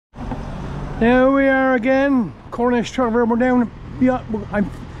There we are again, Cornish Traveller. We're down. Yeah, I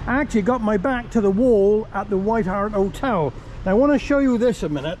actually got my back to the wall at the White Hart Hotel. Now I want to show you this a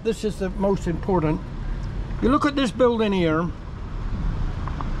minute. This is the most important. You look at this building here.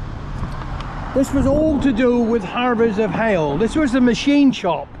 This was all to do with Harvest of Hayle. This was the machine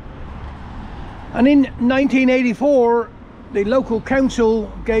shop. And in 1984, the local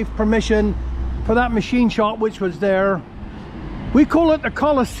council gave permission for that machine shop, which was there. We call it the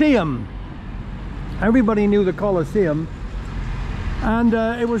Coliseum. Everybody knew the Coliseum. And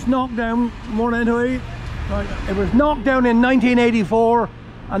it was knocked down, it was knocked down in 1984,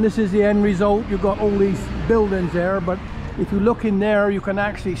 and this is the end result. You've got all these buildings there, but if you look in there, you can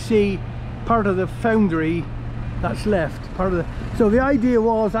actually see part of the foundry that's left. So the idea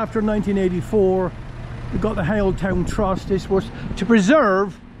was, after 1984, we got the Hayle Town Trust. This was to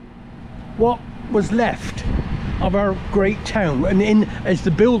preserve what was left of our great town, and as the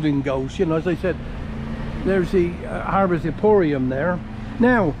building goes, you know, as I said, there's the Harvest Emporium there.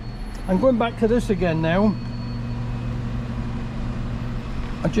 Now I'm going back to this again now.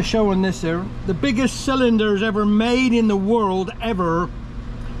 I'm just showing this there. The biggest cylinders ever made in the world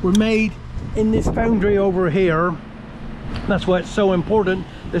were made in this foundry over here. That's why it's so important,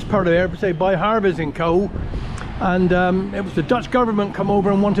 this part of there, say by Harvest & Co. And it was the Dutch government come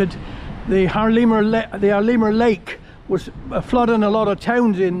over and wanted the Haarlemmer Lake was flooding a lot of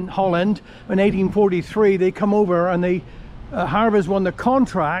towns in Holland. In 1843 they come over and they Harvest won the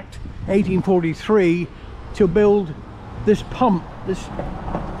contract 1843 to build this pump, this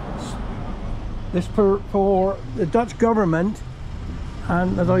for the Dutch government.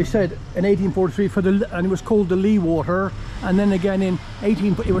 And as I said, in 1843 and it was called the Lee Water. And then again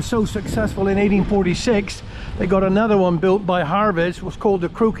it was so successful in 1846 they got another one built by Harvest. It was called the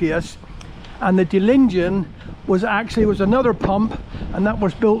Crucius. And the Dilingen was another pump, and that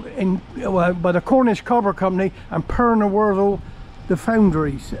was built by the Cornish Copper Company and Pernewordle, the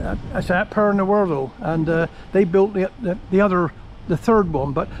foundries at Pernewordle, and they built the third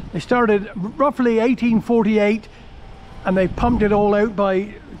one. But they started roughly 1848, and they pumped it all out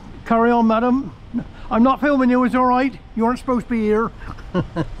by. Carry on, madam. I'm not filming you. It's all right. You aren't supposed to be here.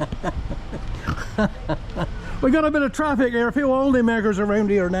 We got a bit of traffic here. A few holiday makers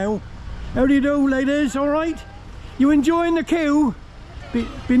around here now. How do you do, ladies? All right? You enjoying the queue?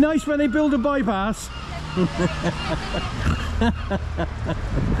 Be nice when they build a bypass.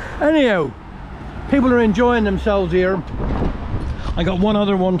 Anyhow, people are enjoying themselves here. I got one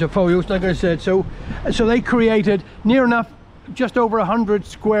other one to show you, like I said. So they created near enough, just over 100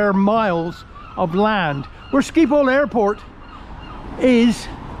 square miles of land. Where Schiphol Airport is,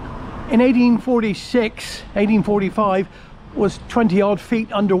 in 1846, 1845, was 20 odd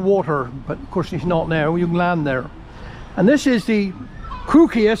feet underwater, but of course it's not now. You can land there. And this is the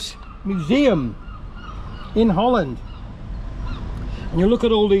Crucius Museum in Holland, and you look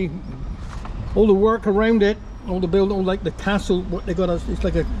at all the work around it, all the building, all like the castle, what they got. It's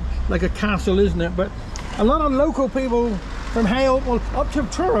like a castle, isn't it? But a lot of local people from Hayle, well, up to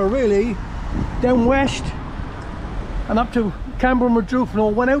Truro really, down west and up to Camberwell, Madroof and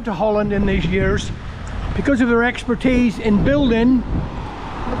all, went out to Holland in these years because of their expertise in building,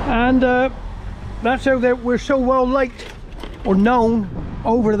 and that's how we're so well liked or known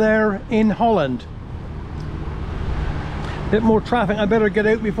over there in Holland. Bit more traffic. I better get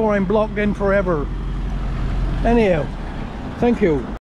out before I'm blocked in forever. Anyhow, thank you.